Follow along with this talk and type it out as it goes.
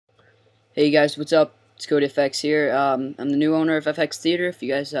Hey guys, what's up? It's CodeFX here. I'm the new owner of FXTheatre. If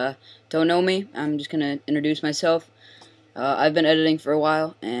you guys don't know me, I'm just going to introduce myself. I've been editing for a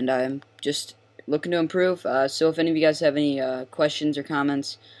while, and I'm just looking to improve. So if any of you guys have any questions or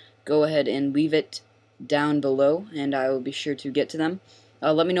comments, go ahead and leave it down below, and I will be sure to get to them.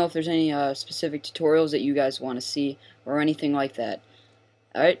 Let me know if there's any specific tutorials that you guys want to see, or anything like that.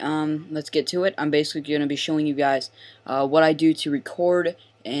 Alright, let's get to it. I'm basically going to be showing you guys what I do to record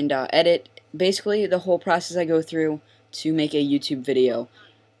and edit, basically the whole process I go through to make a YouTube video.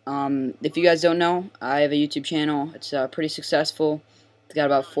 If you guys don't know, I have a YouTube channel. It's pretty successful. It's got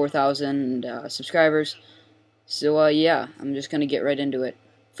about 4,000 subscribers. So yeah, I'm just going to get right into it.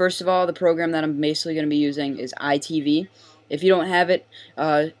 First of all, the program that I'm basically going to be using is EyeTv. If you don't have it,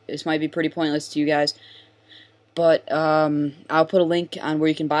 this might be pretty pointless to you guys. But I'll put a link on where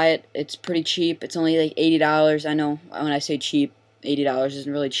you can buy it. It's pretty cheap. It's only like $80. I know when I say cheap, $80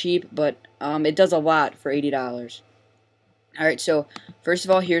 isn't really cheap, but it does a lot for $80. Alright, so first of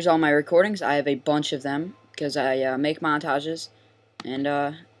all, here's all my recordings. I have a bunch of them because I make montages, and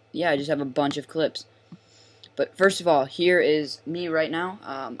yeah, I just have a bunch of clips. But first of all, here is me right now.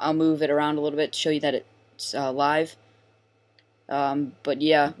 I'll move it around a little bit to show you that it's live. But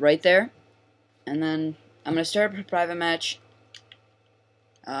yeah, right there. And then I'm going to start a private match.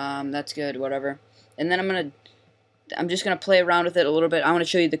 That's good, whatever. And then I'm just going to play around with it a little bit. I want to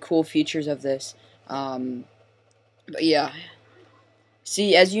show you the cool features of this. But yeah.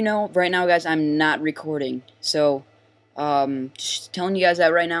 See, as you know, right now, guys, I'm not recording. So, just telling you guys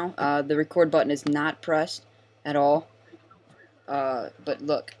that right now, the record button is not pressed at all. But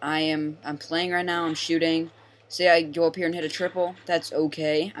look, I'm playing right now, I'm shooting. Say I go up here and hit a triple, that's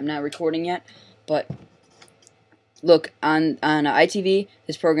okay. I'm not recording yet, but look, on EyeTv,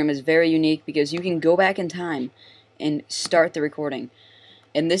 this program is very unique because you can go back in time and start the recording.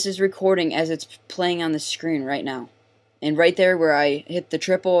 And this is recording as it's playing on the screen right now. And right there where I hit the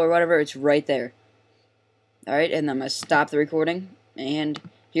triple or whatever, it's right there. Alright, and I'm going to stop the recording. And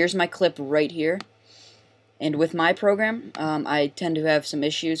here's my clip right here. And with my program, I tend to have some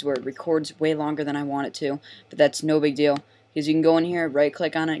issues where it records way longer than I want it to. But that's no big deal. Because you can go in here, right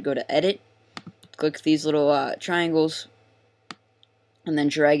click on it, go to edit. Click these little triangles, and then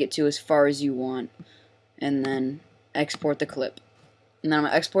drag it to as far as you want, and then export the clip. And then I'm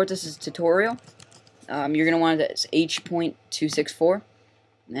going to export this as a tutorial. You're going to want it as H.264,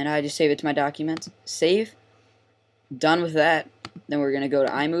 and I just save it to my documents. Save. Done with that. Then we're going to go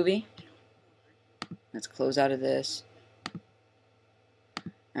to iMovie. Let's close out of this.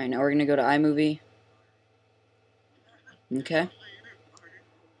 Alright, now we're going to go to iMovie. Okay.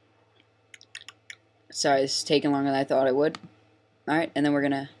 Sorry, this is taking longer than I thought it would. Alright, and then we're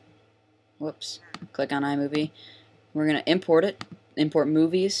going to, whoops, click on iMovie. We're going to import it, import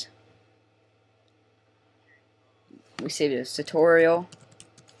movies. We saved it as tutorial.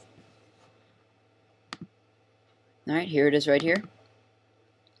 Alright, here it is right here.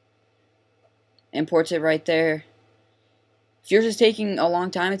 Imports it right there. If yours is taking a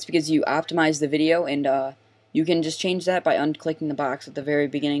long time, it's because you optimized the video, and you can just change that by unclicking the box at the very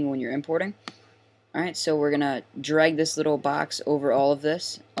beginning when you're importing. Alright, so we're going to drag this little box over all of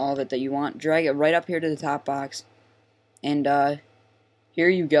this, all of it that you want. Drag it right up here to the top box. And here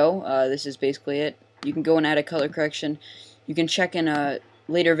you go. This is basically it. You can go and add a color correction. You can check in a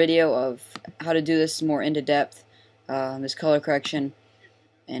later video of how to do this more into depth, this color correction.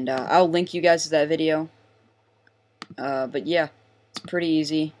 And I'll link you guys to that video. But yeah, it's pretty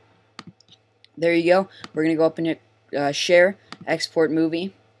easy. There you go. We're going to go up and hit share, export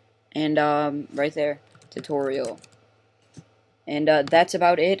movie. And right there, tutorial. And that's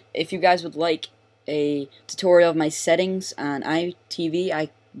about it. If you guys would like a tutorial of my settings on EyeTv, I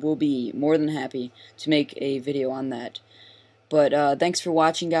will be more than happy to make a video on that. But thanks for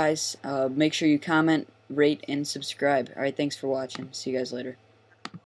watching, guys. Make sure you comment, rate, and subscribe. Alright, thanks for watching. See you guys later.